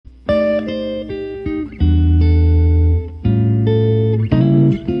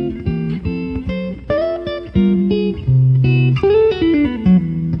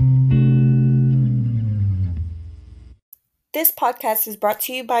This podcast is brought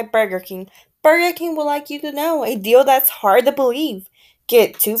to you by Burger King. Burger King would like you to know a deal that's hard to believe.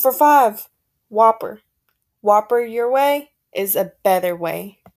 Get 2 for $5. Whopper. Whopper your way is a better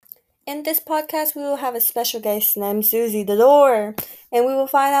way. In this podcast, we will have a special guest named Sussy the Door, and we will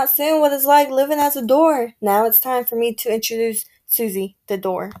find out soon what it's like living as a door. Now it's time for me to introduce Sussy the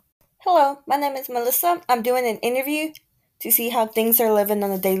Door. Hello, my name is Melissa. I'm doing an interview to see how things are living on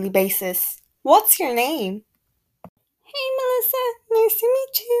a daily basis. What's your name? Hey Melissa, nice to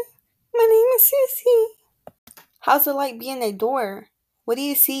meet you. My name is Sussy. How's it like being a door? What do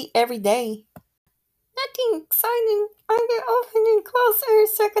you see every day? Nothing exciting. I get open and close every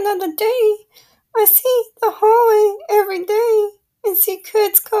second of the day. I see the hallway every day and see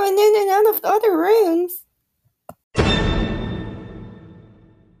kids coming in and out of the other rooms.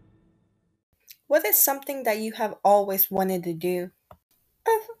 What is something that you have always wanted to do?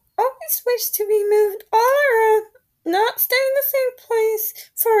 I've always wished to be moved all around, not stay in the same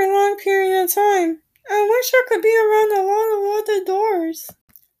place for a long period of time. I wish I could be around a lot of other doors.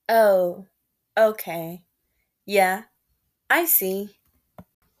 Oh, okay. Yeah, I see.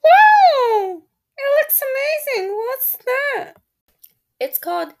 Wow! It looks amazing. What's that? It's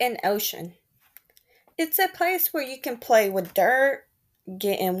called an ocean. It's a place where you can play with dirt,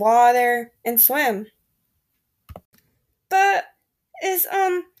 get in water, and swim. But is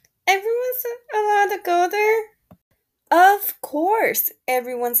everyone's allowed to go there? Of course,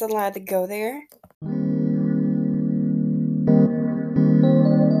 everyone's allowed to go there.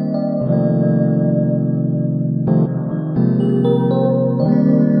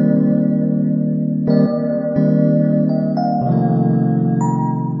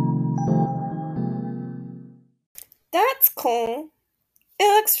 That's cool. It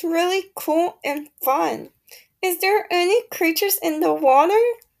looks really cool and fun. Is there any creatures in the water?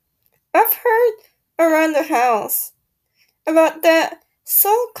 I've heard around the house about that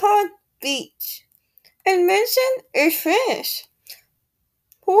so-called beach and mentioned a fish.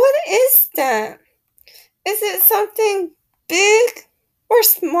 What is that? Is it something big or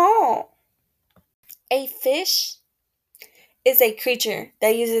small? A fish is a creature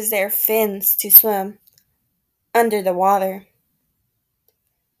that uses their fins to swim under the water.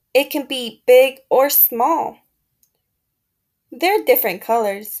 It can be big or small. They're different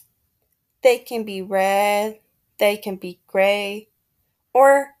colors. They can be red, they can be gray,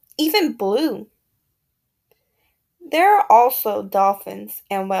 or even blue. There are also dolphins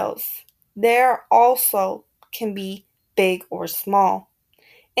and whales. There also can be big or small.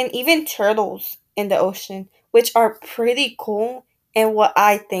 And even turtles in the ocean, which are pretty cool and what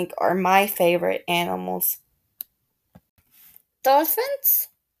I think are my favorite animals. Dolphins?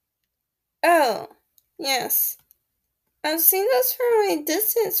 Oh, yes. I've seen those from a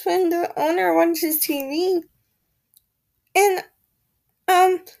distance when the owner watches TV. And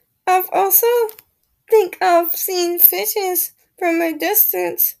I've also think I've seen fishes from a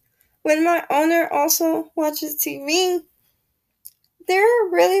distance when my owner also watches TV. They're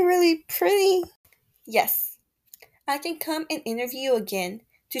really, really pretty. Yes, I can come and interview you again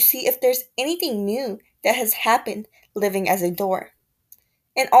to see if there's anything new that has happened living as a door.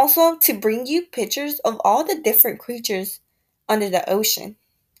 And also to bring you pictures of all the different creatures under the ocean.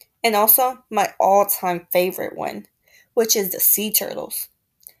 And also my all-time favorite one, which is the sea turtles.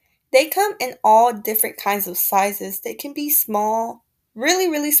 They come in all different kinds of sizes. They can be small, really,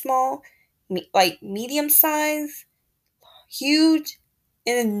 really small, like medium size, huge,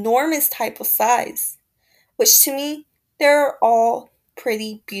 and enormous type of size. Which to me, they're all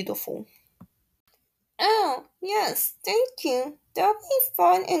pretty beautiful. Oh, yes, thank you. That'll be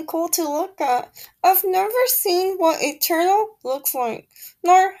fun and cool to look at. I've never seen what a turtle looks like,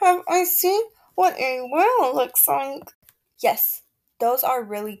 nor have I seen what a whale looks like. Yes, those are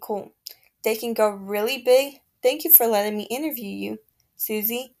really cool. They can go really big. Thank you for letting me interview you,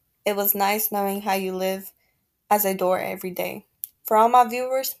 Sussy. It was nice knowing how you live as a door every day. For all my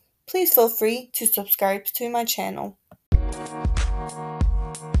viewers, please feel free to subscribe to my channel.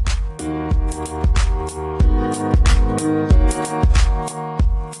 Thank you.